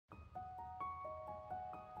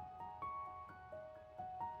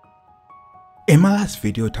In my last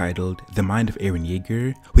video titled The Mind of Eren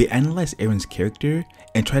Jaeger, we analyzed Eren's character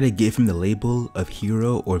and tried to give him the label of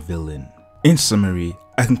hero or villain. In summary,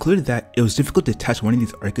 I concluded that it was difficult to attach one of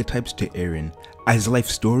these archetypes to Eren, as his life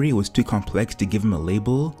story was too complex to give him a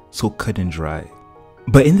label, so cut and dry.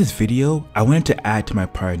 But in this video, I wanted to add to my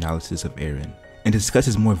prior analysis of Eren, and discuss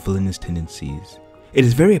his more villainous tendencies. It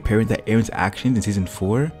is very apparent that Eren's actions in Season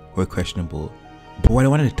 4 were questionable, but what I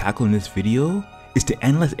wanted to tackle in this video is to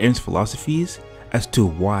analyze Eren's philosophies as to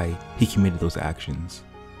why he committed those actions.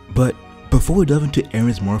 But before we delve into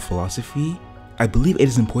Eren's moral philosophy, I believe it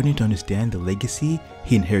is important to understand the legacy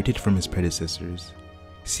he inherited from his predecessors.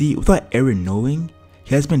 See, without Eren knowing,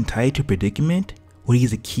 he has been tied to a predicament where he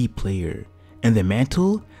is a key player, and the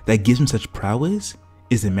mantle that gives him such prowess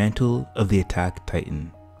is the mantle of the Attack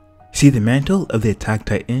Titan. See, the mantle of the Attack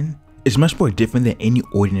Titan is much more different than any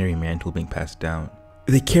ordinary mantle being passed down.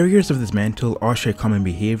 The carriers of this mantle all share common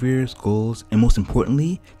behaviors, goals, and most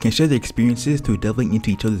importantly, can share their experiences through delving into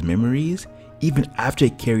each other's memories even after a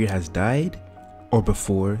carrier has died or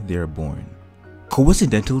before they are born.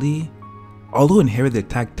 Coincidentally, all who inherit the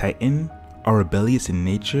Attack Titan are rebellious in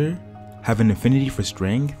nature, have an affinity for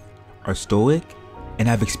strength, are stoic, and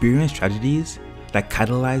have experienced tragedies that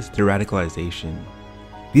catalyze their radicalization.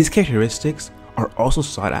 These characteristics are also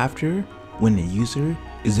sought after when a user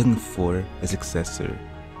is looking for a successor.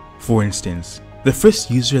 For instance, the first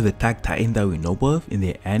user of the Attack Titan that we know of in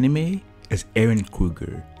the anime is Eren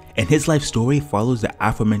Kruger, and his life story follows the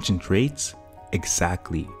aforementioned traits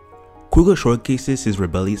exactly. Kruger showcases his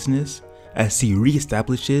rebelliousness as he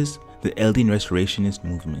re-establishes the Eldian Restorationist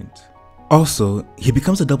movement. Also, he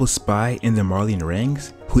becomes a double spy in the Marleyan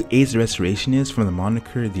ranks who aids the Restorationists from the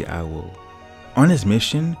moniker the Owl. On his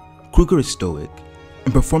mission, Kruger is stoic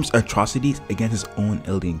and performs atrocities against his own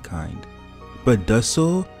Eldian kind, but does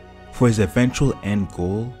so for his eventual end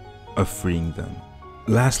goal of freeing them.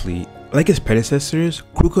 Lastly, like his predecessors,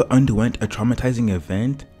 Kruger underwent a traumatizing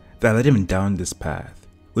event that led him down this path,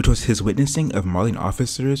 which was his witnessing of Marleyan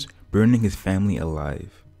officers burning his family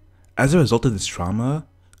alive. As a result of this trauma,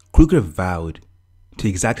 Kruger vowed to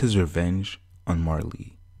exact his revenge on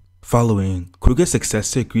Marley. Following, Kruger's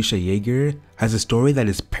successor Grisha Jaeger has a story that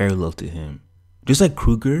is parallel to him. Just like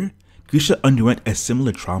Kruger, Grisha underwent a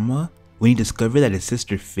similar trauma when he discovered that his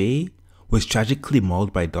sister Faye was tragically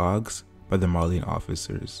mauled by dogs by the Marleyan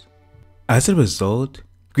officers. As a result,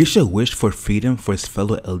 Grisha wished for freedom for his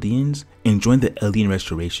fellow Eldians and joined the Eldian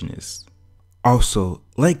Restorationists. Also,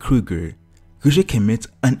 like Kruger, Grisha commits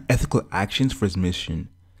unethical actions for his mission,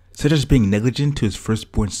 such as being negligent to his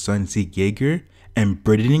firstborn son Zeke Jaeger and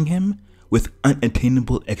burdening him with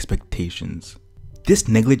unattainable expectations. This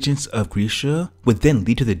negligence of Grisha would then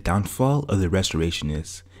lead to the downfall of the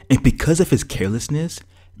Restorationists, and because of his carelessness,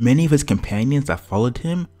 many of his companions that followed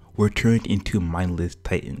him were turned into mindless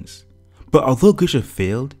titans. But although Grisha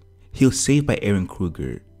failed, he was saved by Eren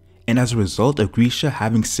Kruger, and as a result of Grisha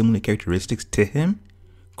having similar characteristics to him,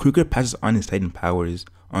 Kruger passes on his titan powers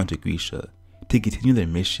onto Grisha to continue their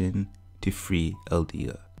mission to free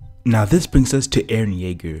Eldia. Now this brings us to Eren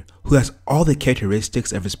Jaeger, who has all the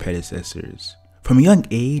characteristics of his predecessors. From a young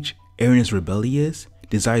age, Eren is rebellious,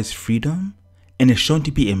 desires freedom, and is shown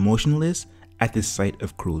to be emotionless at the sight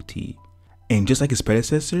of cruelty. And just like his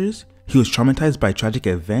predecessors, he was traumatized by a tragic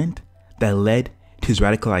event that led to his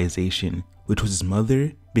radicalization, which was his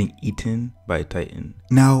mother being eaten by a titan.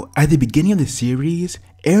 Now, at the beginning of the series,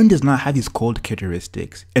 Eren does not have these cold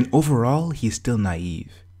characteristics, and overall, he is still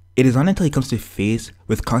naive. It is not until he comes to face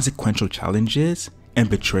with consequential challenges and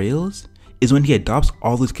betrayals is when he adopts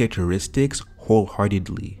all those characteristics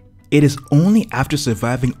wholeheartedly. It is only after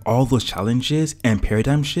surviving all those challenges and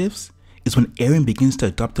paradigm shifts is when Eren begins to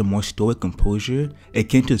adopt a more stoic composure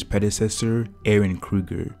akin to his predecessor Eren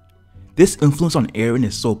Kruger. This influence on Eren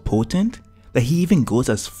is so potent that he even goes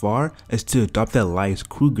as far as to adopt the lie as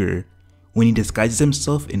Kruger when he disguises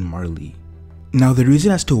himself in Marley. Now the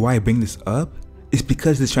reason as to why I bring this up is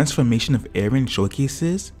because this transformation of Eren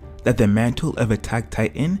showcases that the mantle of Attack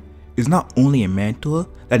Titan is not only a mantle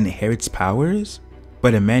that inherits powers,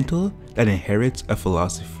 but a mantle that inherits a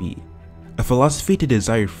philosophy. A philosophy to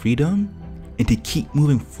desire freedom and to keep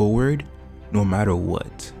moving forward no matter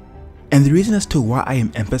what. And the reason as to why I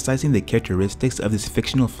am emphasizing the characteristics of this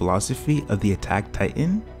fictional philosophy of the Attack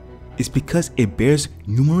Titan is because it bears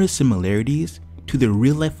numerous similarities to the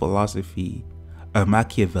real-life philosophy of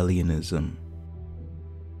Machiavellianism.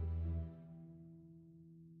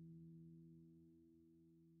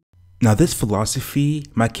 Now this philosophy,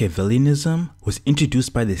 Machiavellianism, was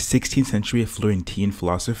introduced by the 16th century Florentine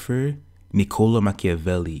philosopher Niccolo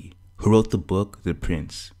Machiavelli, who wrote the book The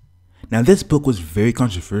Prince. Now this book was very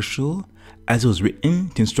controversial as it was written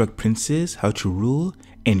to instruct princes how to rule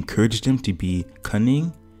and encourage them to be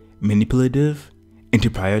cunning, manipulative, and to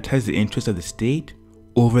prioritize the interests of the state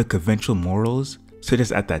over conventional morals such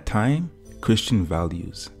as, at that time, Christian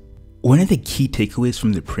values. One of the key takeaways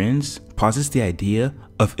from The Prince posits the idea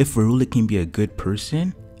of if a ruler can be a good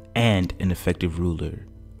person and an effective ruler.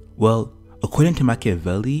 Well, according to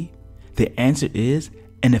Machiavelli, the answer is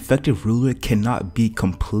an effective ruler cannot be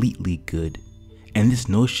completely good, and this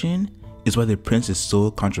notion is why The Prince is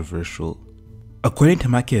so controversial. According to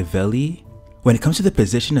Machiavelli, when it comes to the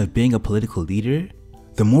position of being a political leader,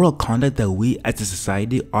 the moral conduct that we as a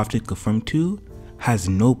society often conform to has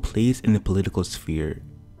no place in the political sphere.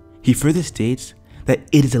 He further states that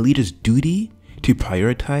it is a leader's duty to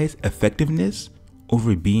prioritize effectiveness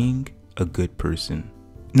over being a good person.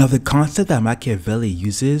 Now, the concept that Machiavelli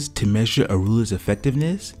uses to measure a ruler's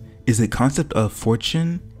effectiveness is the concept of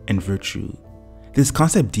fortune and virtue. This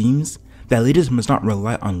concept deems that leaders must not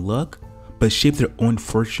rely on luck, but shape their own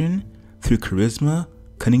fortune through charisma,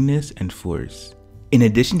 cunningness, and force. In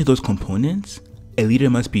addition to those components, a leader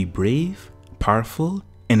must be brave, powerful,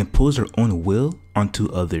 and impose their own will onto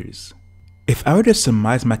others. If I were to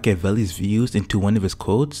surmise Machiavelli's views into one of his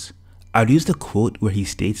quotes, I would use the quote where he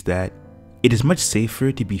states that it is much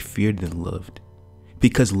safer to be feared than loved,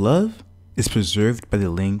 because love is preserved by the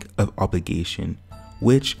link of obligation,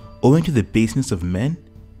 which, owing to the baseness of men,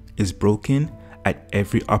 is broken at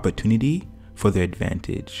every opportunity for their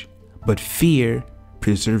advantage. But fear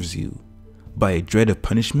preserves you by a dread of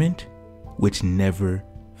punishment which never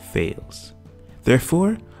fails.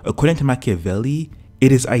 Therefore, according to Machiavelli,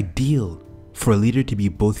 it is ideal for a leader to be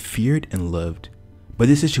both feared and loved, but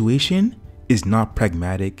this situation is not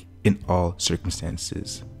pragmatic in all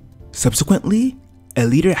circumstances. Subsequently, a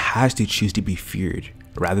leader has to choose to be feared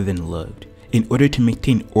rather than loved in order to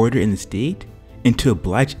maintain order in the state and to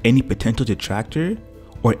oblige any potential detractor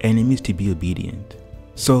or enemies to be obedient.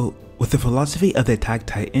 So, with the philosophy of the Attack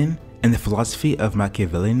Titan and the philosophy of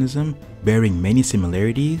Machiavellianism bearing many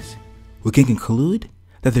similarities, we can conclude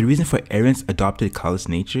that the reason for Eren's adopted callous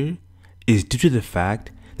nature is due to the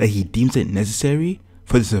fact that he deems it necessary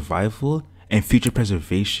for the survival and future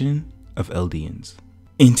preservation of Eldians.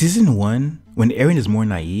 In Season 1, when Eren is more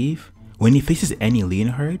naive, when he faces Annie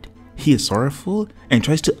Leonhardt, he is sorrowful and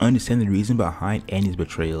tries to understand the reason behind Annie's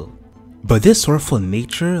betrayal. But this sorrowful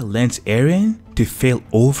nature lends Eren to fail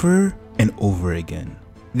over and over again.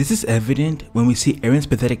 This is evident when we see Eren's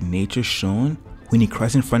pathetic nature shown when he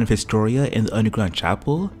cries in front of Historia in the underground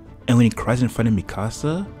chapel, and when he cries in front of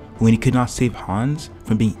Mikasa when he could not save Hans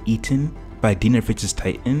from being eaten by Dina Fritz's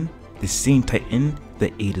Titan, the same Titan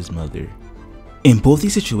that ate his mother. In both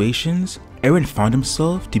these situations, Eren found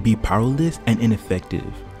himself to be powerless and ineffective.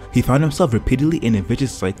 He found himself repeatedly in a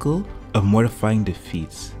vicious cycle of mortifying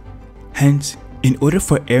defeats. Hence, in order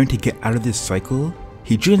for Eren to get out of this cycle,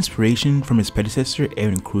 he drew inspiration from his predecessor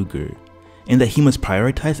Eren Kruger, in that he must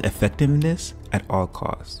prioritize effectiveness at all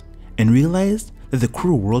costs, and realized that the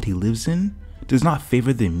cruel world he lives in does not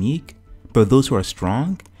favor the meek, but those who are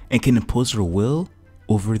strong and can impose their will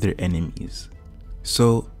over their enemies.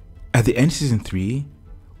 So, at the end of Season 3,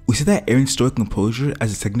 we see that Eren's stoic composure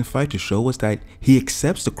as it signified to show us that he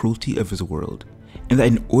accepts the cruelty of his world, and that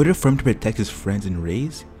in order for him to protect his friends and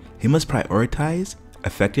race, he must prioritize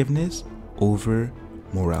effectiveness over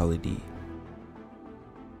morality.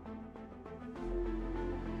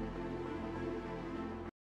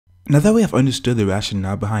 Now that we have understood the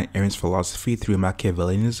rationale behind Eren's philosophy through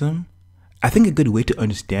Machiavellianism, I think a good way to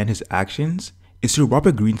understand his actions is through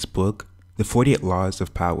Robert Greene's book, The 48 Laws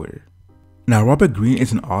of Power. Now, Robert Greene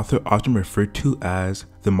is an author often referred to as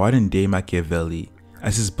the modern-day Machiavelli,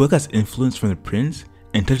 as his book has influence from The Prince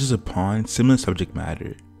and touches upon similar subject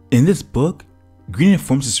matter. In this book, Greene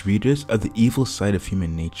informs his readers of the evil side of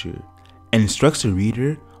human nature, and instructs the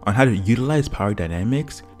reader on how to utilize power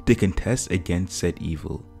dynamics to contest against said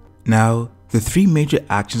evil. Now, the three major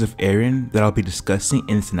actions of Eren that I'll be discussing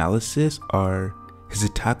in this analysis are his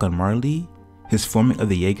attack on Marley, his forming of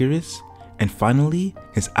the Jaegerists, and finally,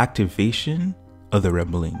 his activation of the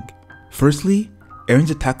Rebelling. Firstly,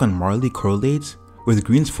 Eren's attack on Marley correlates with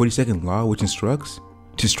Greene's 42nd law, which instructs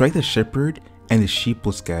to strike the shepherd and the sheep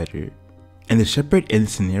will scatter. And the shepherd in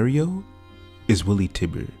this scenario is Willy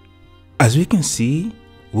Tybur. As we can see,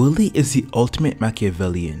 Willy is the ultimate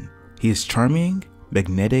Machiavellian. He is charming,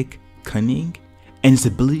 magnetic, cunning, and his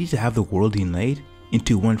ability to have the world unite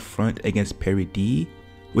into one front against Perry D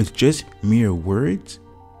with just mere words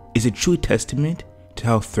is a true testament to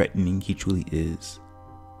how threatening he truly is.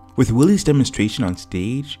 With Willy's demonstration on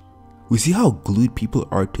stage, we see how glued people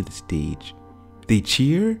are to the stage. They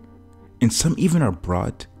cheer, and some even are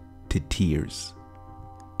brought to tears.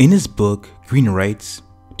 In his book, Green writes,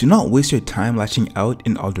 "Do not waste your time lashing out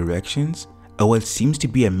in all directions at what seems to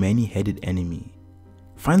be a many-headed enemy.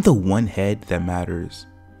 Find the one head that matters,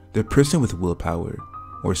 the person with willpower,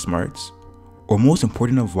 or smarts, or most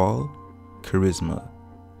important of all, charisma.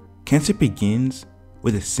 Cancer begins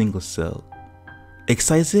with a single cell.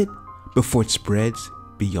 Excise it before it spreads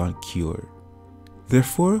beyond cure."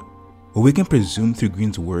 Therefore, what we can presume through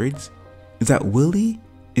Green's words is that Willie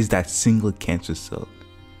is that single cancer cell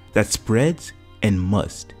that spreads and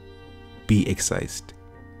must be excised.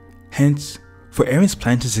 Hence, for Eren's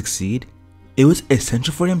plan to succeed, it was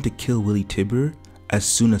essential for him to kill Willie Tibber as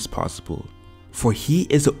soon as possible, for he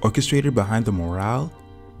is the orchestrator behind the morale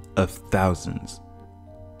of thousands.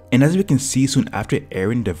 And as we can see soon after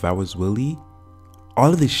Eren devours Willie,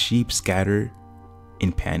 all of the sheep scatter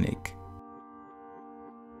in panic.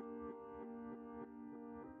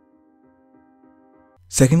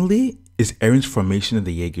 Secondly is Eren's formation of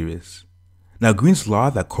the Jaegerists. Now Green's law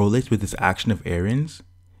that correlates with this action of Eren's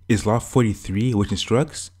is Law 43, which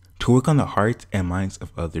instructs to work on the hearts and minds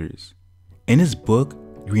of others. In his book,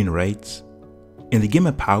 Green writes, "In the game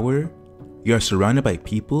of power, you are surrounded by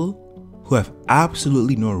people who have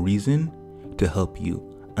absolutely no reason to help you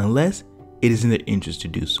unless it is in their interest to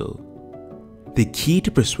do so. The key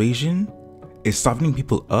to persuasion is softening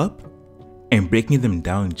people up and breaking them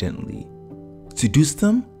down gently. Seduce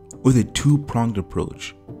them with a two-pronged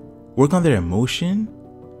approach. Work on their emotion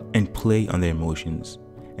and play on their emotions,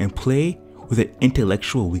 and play with their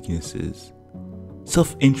intellectual weaknesses.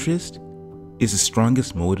 Self-interest is the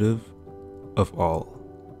strongest motive of all."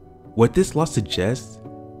 What this law suggests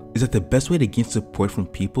is that the best way to gain support from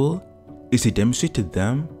people is to demonstrate to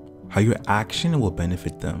them how your action will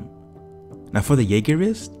benefit them. Now for the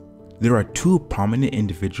Jaegerists, there are two prominent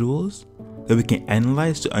individuals that we can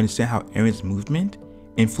analyze to understand how Eren's movement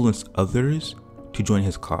influenced others to join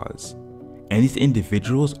his cause. And these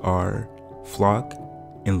individuals are Floch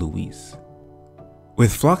and Louise.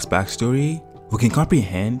 With Floch's backstory, we can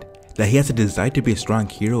comprehend that he has a desire to be a strong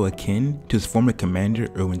hero akin to his former commander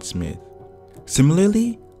Erwin Smith.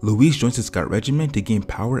 Similarly, Louise joins the Scout Regiment to gain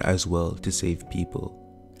power as well to save people.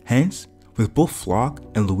 Hence, with both Floch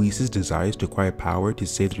and Louise's desires to acquire power to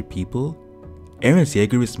save their people, Eren's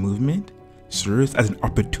Jaegerist movement serves as an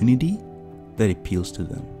opportunity that appeals to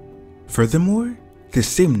them. Furthermore, the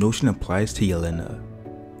same notion applies to Yelena.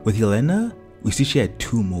 With Yelena, we see she had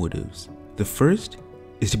two motives. The first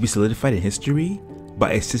is to be solidified in history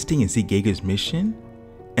by assisting in Zeke Jaeger's mission,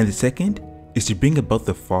 and the second is to bring about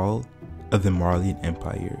the fall of the Marleyan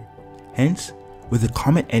Empire. Hence, with a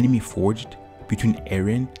common enemy forged between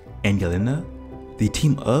Eren and Yelena, they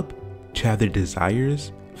team up to have their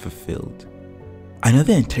desires fulfilled.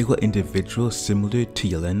 Another integral individual similar to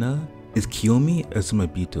Yelena is Kiyomi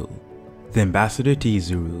Azumabito, the ambassador to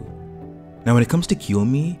Izuru. Now when it comes to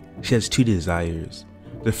Kiyomi, she has two desires.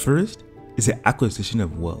 The first is the acquisition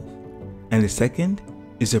of wealth, and the second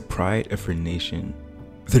is the pride of her nation.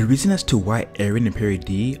 The reason as to why Eren and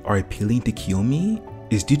Paradis are appealing to Kiyomi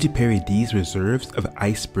is due to Paradis' reserves of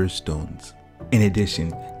ice birthstones. In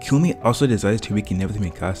addition, Kiyomi also desires to rekindle with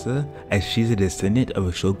Mikasa as she is a descendant of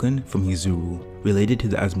a shogun from Hizuru related to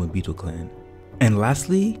the Azumabito clan. And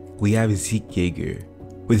lastly, we have Zeke Jaeger.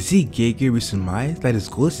 With Zeke Jaeger, we surmise that his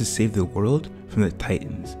goal is to save the world from the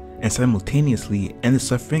Titans and simultaneously end the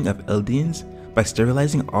suffering of Eldians by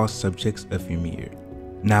sterilizing all subjects of Ymir.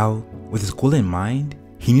 Now, with his goal in mind,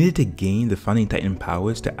 he needed to gain the founding Titan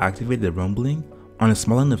powers to activate the rumbling on a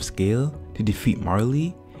small enough scale to defeat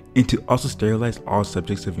Marley and to also sterilize all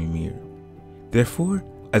subjects of Ymir. Therefore,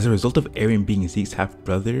 as a result of Eren being Zeke's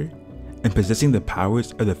half-brother and possessing the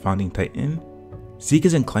powers of the founding Titan, Zeke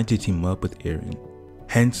is inclined to team up with Eren.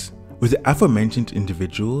 Hence, with the aforementioned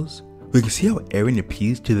individuals, we can see how Eren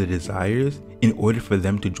appeals to their desires in order for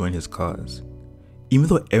them to join his cause. Even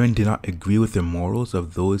though Eren did not agree with the morals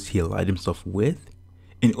of those he allied himself with,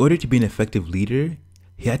 in order to be an effective leader,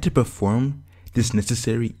 he had to perform this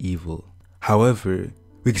necessary evil. However,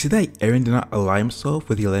 we can see that Eren did not ally himself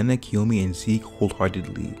with Yelena, Kiyomi, and Zeke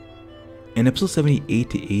wholeheartedly. In episodes 78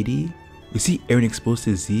 to 80, we see Eren expose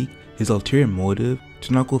to Zeke his ulterior motive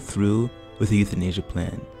to not go through with the euthanasia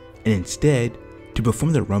plan, and instead to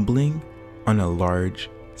perform the rumbling on a large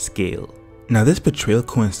scale. Now this betrayal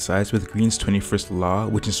coincides with Green's 21st law,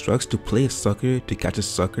 which instructs to play a sucker to catch a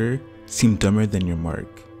sucker, seem dumber than your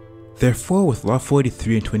mark. Therefore, with Law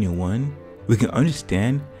 43 and 21, we can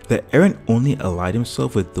understand that Eren only allied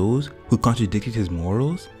himself with those who contradicted his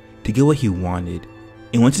morals to get what he wanted,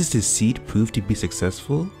 and once his deceit proved to be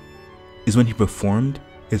successful, is when he performed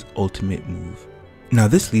his ultimate move. Now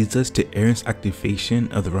this leads us to Eren's activation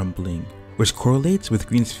of the rumbling, which correlates with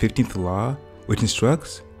Green's 15th law, which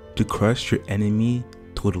instructs to crush your enemy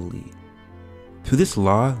totally. Through this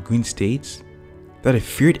law, Green states that a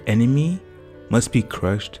feared enemy must be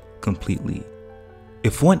crushed completely.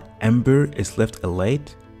 If one ember is left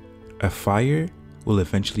alight, a fire will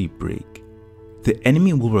eventually break. The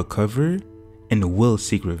enemy will recover and will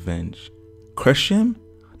seek revenge. Crush him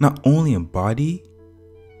not only in body,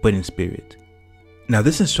 but in spirit. Now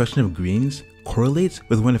this instruction of Green's correlates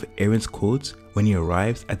with one of Eren's quotes when he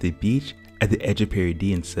arrives at the beach at the edge of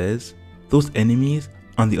Paradis and says, "Those enemies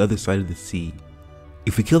on the other side of the sea,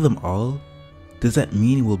 if we kill them all, does that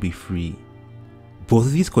mean we'll be free?" Both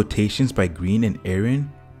of these quotations by Green and Eren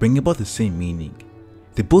bring about the same meaning.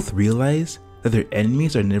 They both realize that their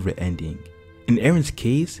enemies are never ending. In Eren's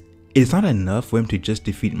case, it is not enough for him to just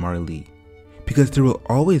defeat Marley, because there will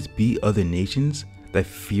always be other nations that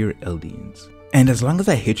fear Eldians. And as long as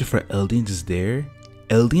that hatred for Eldians is there,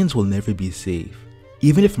 Eldians will never be safe.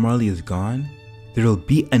 Even if Marley is gone, there will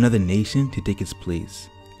be another nation to take its place.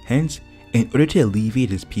 Hence, in order to alleviate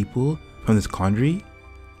his people from this quandary,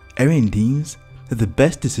 Eren deems that the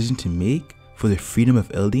best decision to make for the freedom of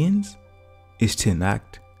Eldians is to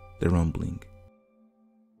enact the rumbling.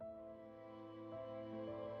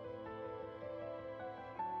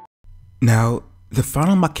 Now, the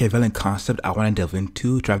final Machiavellian concept I want to delve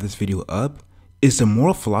into to wrap this video up is the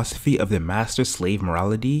moral philosophy of the master-slave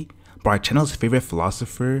morality by our channel's favorite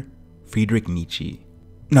philosopher, Friedrich Nietzsche.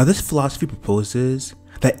 Now this philosophy proposes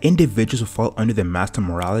that individuals who fall under the master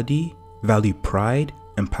morality value pride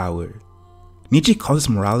and power. Nietzsche calls this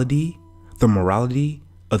morality the morality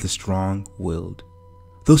of the strong-willed,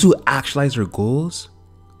 those who actualize their goals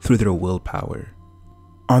through their willpower.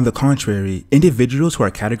 On the contrary, individuals who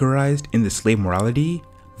are categorized in the slave morality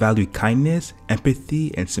value kindness,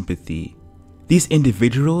 empathy, and sympathy. These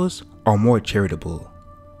individuals are more charitable.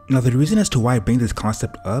 Now the reason as to why I bring this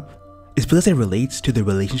concept up is because it relates to the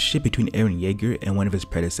relationship between Eren Jaeger and one of his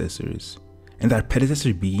predecessors, and that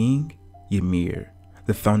predecessor being Ymir,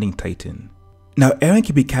 the founding titan. Now Eren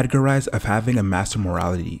can be categorized as having a master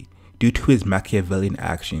morality due to his Machiavellian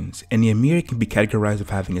actions, and Ymir can be categorized as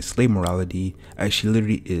having a slave morality as she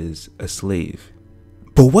literally is a slave.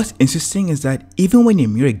 But what's interesting is that even when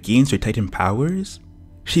Ymir gains her titan powers,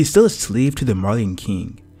 she is still a slave to the Marleyan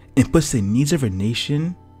king and puts the needs of her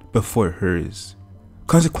nation before hers.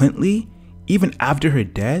 Consequently, even after her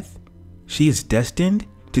death, she is destined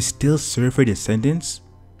to still serve her descendants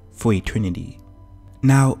for eternity.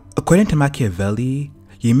 Now, according to Machiavelli,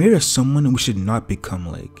 Ymir is someone we should not become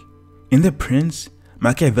like. In The Prince,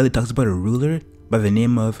 Machiavelli talks about a ruler by the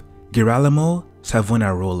name of Girolamo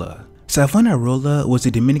Savonarola. Savonarola was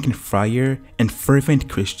a Dominican friar and fervent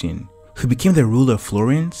Christian who became the ruler of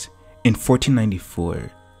Florence in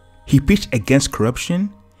 1494. He preached against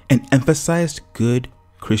corruption and emphasized good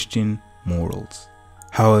Christian morals.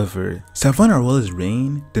 However, Savonarola's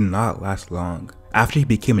reign did not last long after he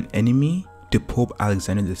became an enemy to Pope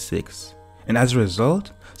Alexander VI, and as a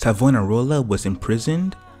result, Savonarola was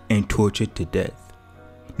imprisoned and tortured to death.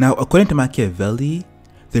 Now, according to Machiavelli,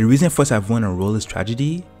 the reason for Savonarola's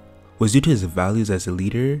tragedy was due to his values as a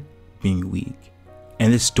leader being weak,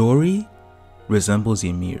 and this story resembles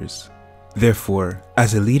Ymir's. Therefore,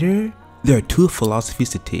 as a leader, there are two philosophies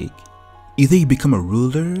to take. Either you become a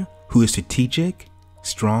ruler who is strategic,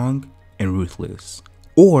 strong, and ruthless,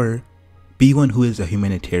 or be one who is a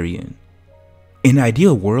humanitarian. In an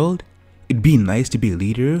ideal world, it'd be nice to be a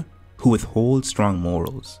leader who withholds strong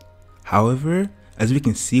morals. However, as we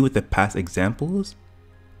can see with the past examples,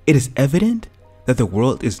 it is evident that the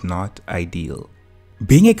world is not ideal.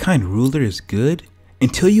 Being a kind ruler is good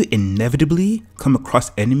until you inevitably come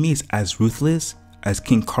across enemies as ruthless as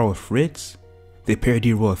King Karl Fritz, the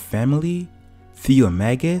Paradis royal family, Theo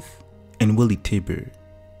Magath, and Willy Tibber.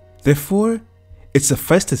 Therefore, it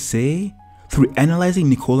suffices to say, through analyzing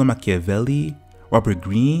Niccolo Machiavelli, Robert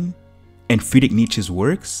Greene, and Friedrich Nietzsche's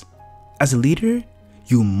works, as a leader,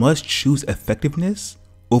 you must choose effectiveness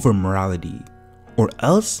over morality, or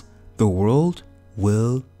else the world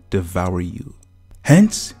will devour you.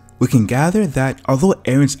 Hence, we can gather that although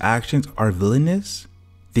Eren's actions are villainous,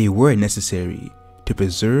 they were necessary to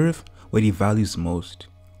preserve what he values most,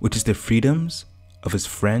 which is the freedoms of his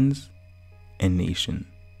friends and nation.